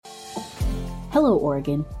Hello,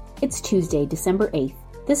 Oregon. It's Tuesday, December 8th.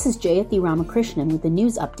 This is Jayathi Ramakrishnan with a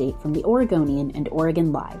news update from the Oregonian and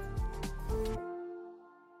Oregon Live.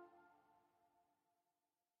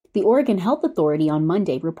 The Oregon Health Authority on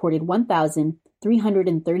Monday reported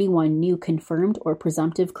 1,331 new confirmed or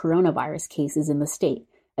presumptive coronavirus cases in the state,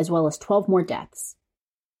 as well as 12 more deaths.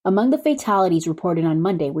 Among the fatalities reported on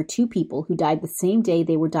Monday were 2 people who died the same day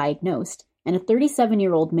they were diagnosed, and a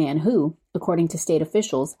 37-year-old man who, according to state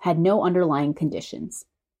officials, had no underlying conditions.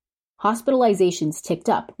 Hospitalizations ticked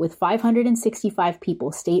up, with 565 people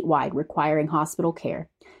statewide requiring hospital care,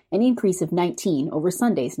 an increase of 19 over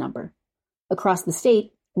Sunday's number. Across the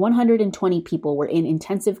state, 120 people were in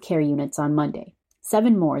intensive care units on Monday,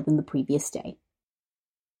 7 more than the previous day.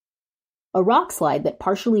 A rock slide that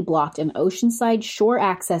partially blocked an Oceanside shore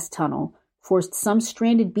access tunnel forced some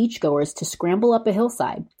stranded beachgoers to scramble up a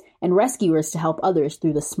hillside, and rescuers to help others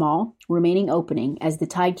through the small, remaining opening as the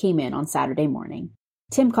tide came in on Saturday morning.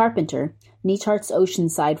 Tim Carpenter, Nechart's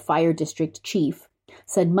Oceanside Fire District Chief,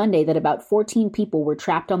 said Monday that about 14 people were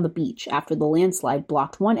trapped on the beach after the landslide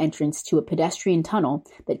blocked one entrance to a pedestrian tunnel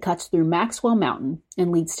that cuts through Maxwell Mountain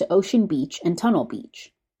and leads to Ocean Beach and Tunnel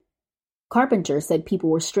Beach. Carpenter said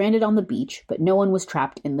people were stranded on the beach, but no one was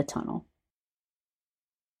trapped in the tunnel.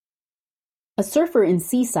 A surfer in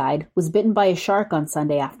Seaside was bitten by a shark on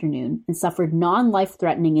Sunday afternoon and suffered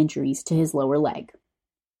non-life-threatening injuries to his lower leg.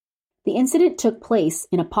 The incident took place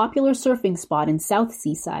in a popular surfing spot in South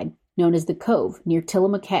Seaside, known as the Cove, near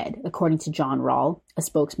Tillamook Head, according to John Rawl, a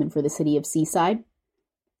spokesman for the city of Seaside.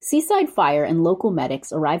 Seaside Fire and local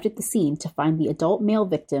medics arrived at the scene to find the adult male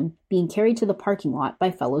victim being carried to the parking lot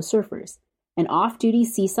by fellow surfers. An off-duty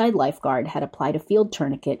Seaside lifeguard had applied a field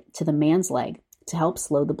tourniquet to the man's leg to help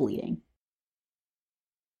slow the bleeding.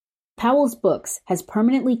 Powell's Books has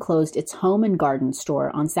permanently closed its home and garden store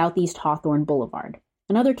on Southeast Hawthorne Boulevard,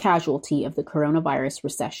 another casualty of the coronavirus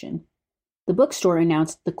recession. The bookstore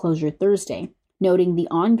announced the closure Thursday, noting the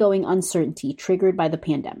ongoing uncertainty triggered by the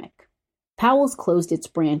pandemic. Powell's closed its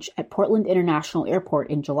branch at Portland International Airport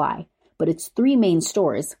in July, but its 3 main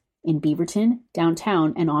stores, in Beaverton,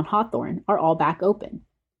 downtown, and on Hawthorne, are all back open.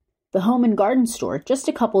 The home and garden store, just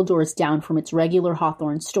a couple doors down from its regular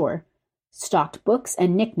Hawthorne store, stocked books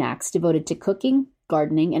and knickknacks devoted to cooking,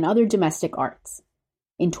 gardening, and other domestic arts.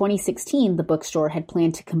 In 2016, the bookstore had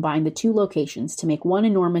planned to combine the 2 locations to make one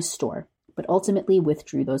enormous store, but ultimately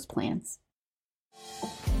withdrew those plans.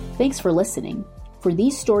 Thanks for listening. For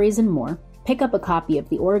these stories and more, pick up a copy of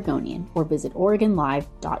The Oregonian or visit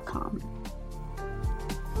OregonLive.com.